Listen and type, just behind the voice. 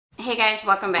Hey guys,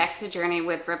 welcome back to Journey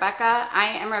with Rebecca. I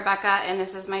am Rebecca and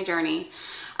this is my journey.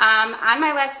 On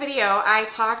my last video, I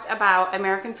talked about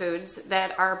American foods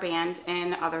that are banned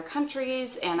in other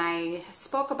countries, and I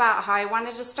spoke about how I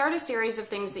wanted to start a series of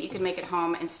things that you can make at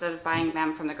home instead of buying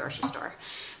them from the grocery store,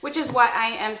 which is what I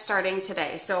am starting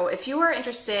today. So if you are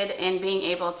interested in being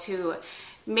able to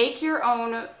make your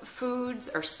own foods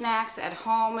or snacks at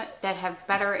home that have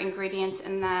better ingredients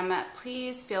in them,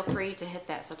 please feel free to hit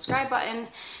that subscribe button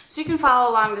so you can follow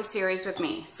along the series with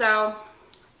me. So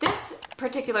this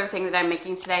particular thing that I'm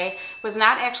making today was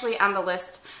not actually on the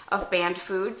list of banned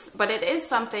foods, but it is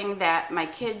something that my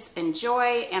kids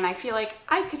enjoy and I feel like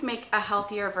I could make a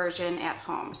healthier version at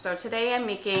home. So today I'm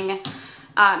making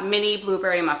mini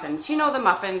blueberry muffins. You know, the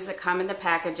muffins that come in the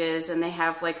packages and they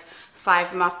have like 4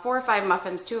 or 5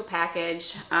 muffins to a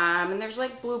package, and there's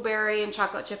like blueberry and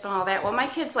chocolate chip and all that. Well, my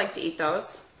kids like to eat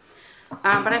those,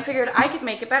 but I figured I could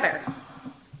make it better.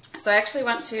 So I actually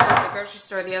went to the grocery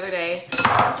store the other day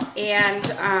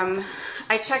and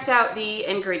I checked out the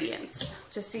ingredients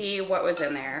to see what was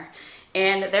in there,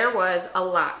 and there was a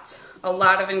lot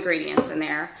of ingredients in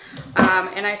there,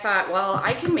 and I thought, well,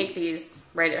 I can make these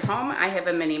right at home. I have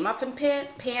a mini muffin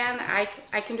pan.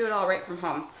 I can do it all right from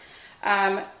home.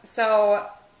 So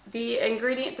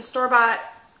the store-bought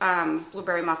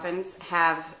blueberry muffins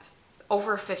have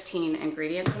over 15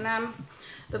 ingredients in them.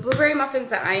 The blueberry muffins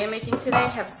that I am making today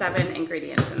have 7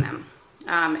 ingredients in them,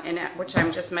 which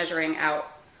I'm just measuring out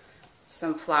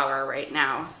some flour right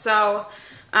now. So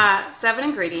 7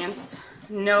 ingredients,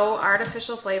 no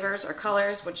artificial flavors or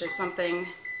colors, which is something,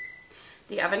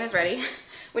 the oven is ready,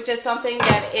 which is something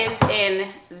that is in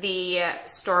the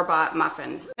store-bought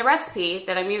muffins. The recipe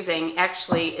that I'm using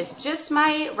actually is just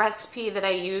my recipe that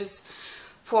I use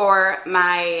for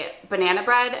my banana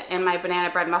bread and my banana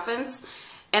bread muffins,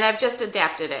 and I've just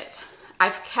adapted it.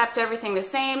 I've kept everything the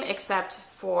same except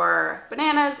for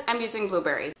bananas. I'm using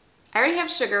blueberries. I already have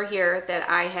sugar here that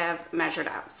I have measured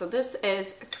out. So this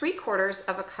is 3/4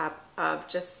 of a cup of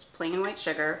just plain white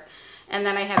sugar. And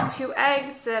then I have 2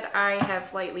 eggs that I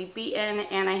have lightly beaten,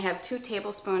 and I have 2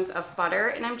 tablespoons of butter,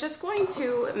 and I'm just going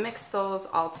to mix those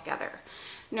all together.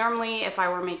 Normally, if I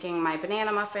were making my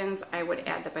banana muffins, I would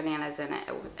add the bananas in it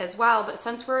as well, but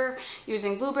since we're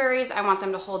using blueberries, I want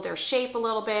them to hold their shape a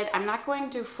little bit. I'm not going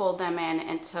to fold them in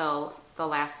until the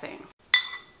last thing.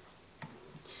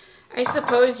 I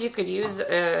suppose you could use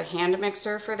a hand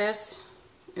mixer for this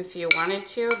if you wanted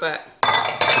to, but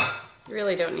you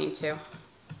really don't need to.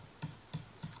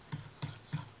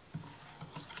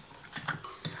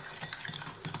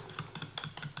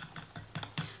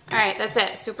 Alright, that's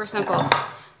it. Super simple.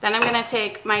 Then I'm going to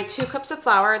take my 2 cups of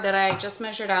flour that I just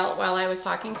measured out while I was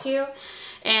talking to you.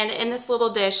 And in this little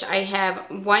dish, I have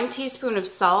 1 teaspoon of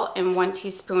salt and 1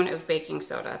 teaspoon of baking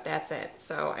soda. That's it.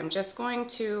 So I'm just going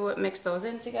to mix those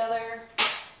in together.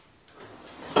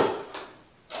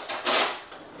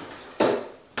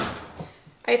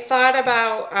 I thought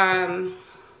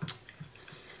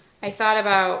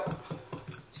about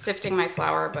sifting my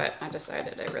flour, but I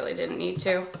decided I really didn't need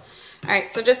to.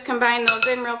 Alright, so just combine those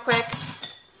in real quick.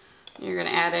 You're going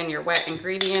to add in your wet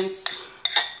ingredients.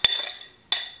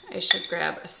 I should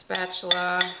grab a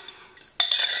spatula.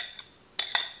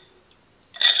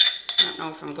 I don't know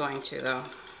if I'm going to though.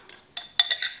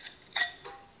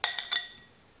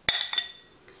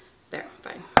 There,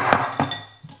 fine.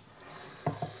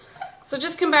 So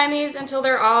just combine these until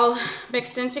they're all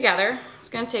mixed in together. It's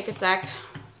going to take a sec.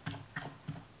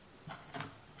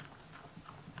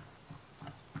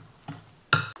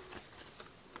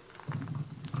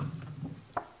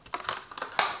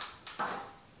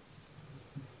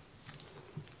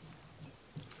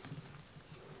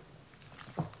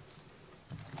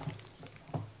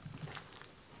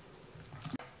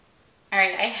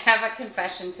 Alright, I have a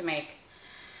confession to make.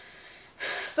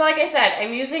 So like I said,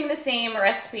 I'm using the same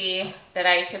recipe that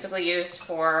I typically use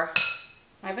for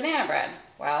my banana bread.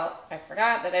 Well, I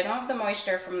forgot that I don't have the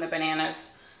moisture from the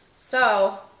bananas,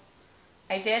 so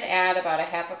I did add about a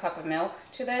 1/2 cup of milk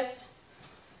to this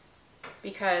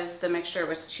because the mixture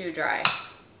was too dry.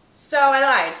 So I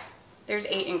lied. There's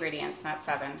 8 ingredients, not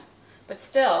 7. But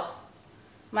still,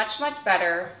 much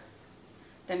better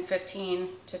than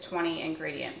 15 to 20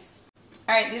 ingredients.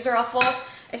 Alright, these are all full.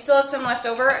 I still have some left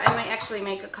over. I might actually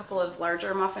make a couple of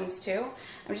larger muffins too.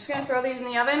 I'm just going to throw these in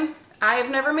the oven. I've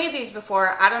never made these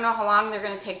before. I don't know how long they're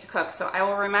going to take to cook, so I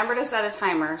will remember to set a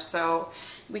timer so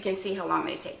we can see how long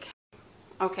they take.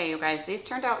 Okay, you guys, these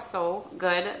turned out so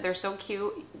good. They're so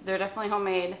cute. They're definitely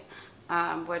homemade,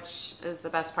 which is the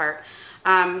best part.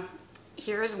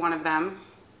 Here's one of them.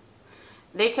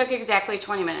 They took exactly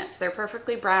 20 minutes. They're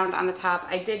perfectly browned on the top.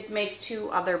 I did make 2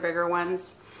 other bigger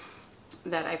ones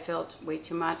that I filled way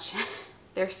too much.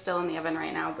 They're still in the oven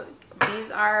right now, but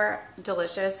these are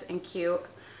delicious and cute.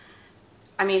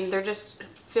 I mean, they're just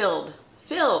filled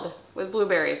with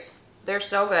blueberries. They're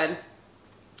so good.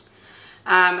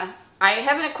 I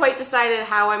haven't quite decided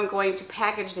how I'm going to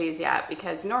package these yet,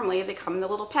 because normally they come in the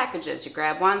little packages. You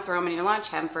grab one, throw them in your lunch,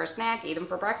 have them for a snack, eat them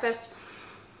for breakfast.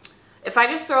 If I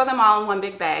just throw them all in one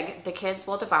big bag, the kids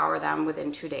will devour them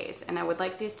within 2 days, and I would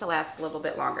like these to last a little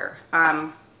bit longer.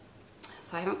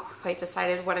 So I haven't quite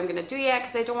decided what I'm going to do yet,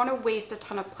 because I don't want to waste a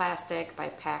ton of plastic by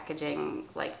packaging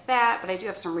like that, but I do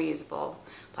have some reusable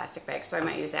plastic bags, so I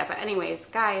might use that. But anyways,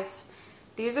 guys,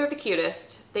 these are the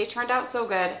cutest. They turned out so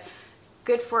good.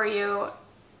 Good for you.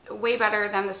 Way better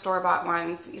than the store-bought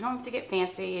ones. You don't have to get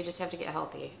fancy, you just have to get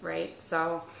healthy, right?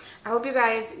 So I hope you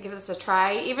guys give this a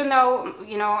try. Even though,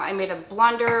 you know, I made a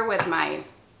blunder with my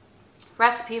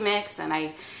recipe mix, and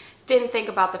I didn't think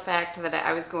about the fact that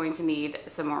I was going to need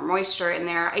some more moisture in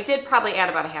there. I did probably add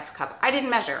about a half a cup. I didn't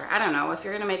measure. I don't know. If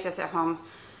you're going to make this at home,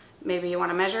 maybe you want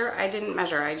to measure. I didn't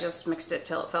measure. I just mixed it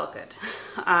till it felt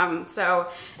good. So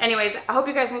anyways, I hope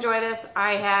you guys enjoy this.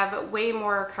 I have way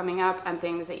more coming up on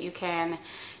things that you can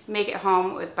make at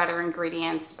home with better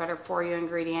ingredients, better for you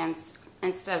ingredients,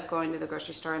 instead of going to the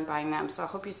grocery store and buying them. So I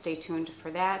hope you stay tuned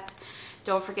for that.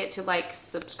 Don't forget to like,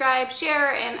 subscribe,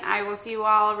 share, and I will see you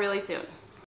all really soon.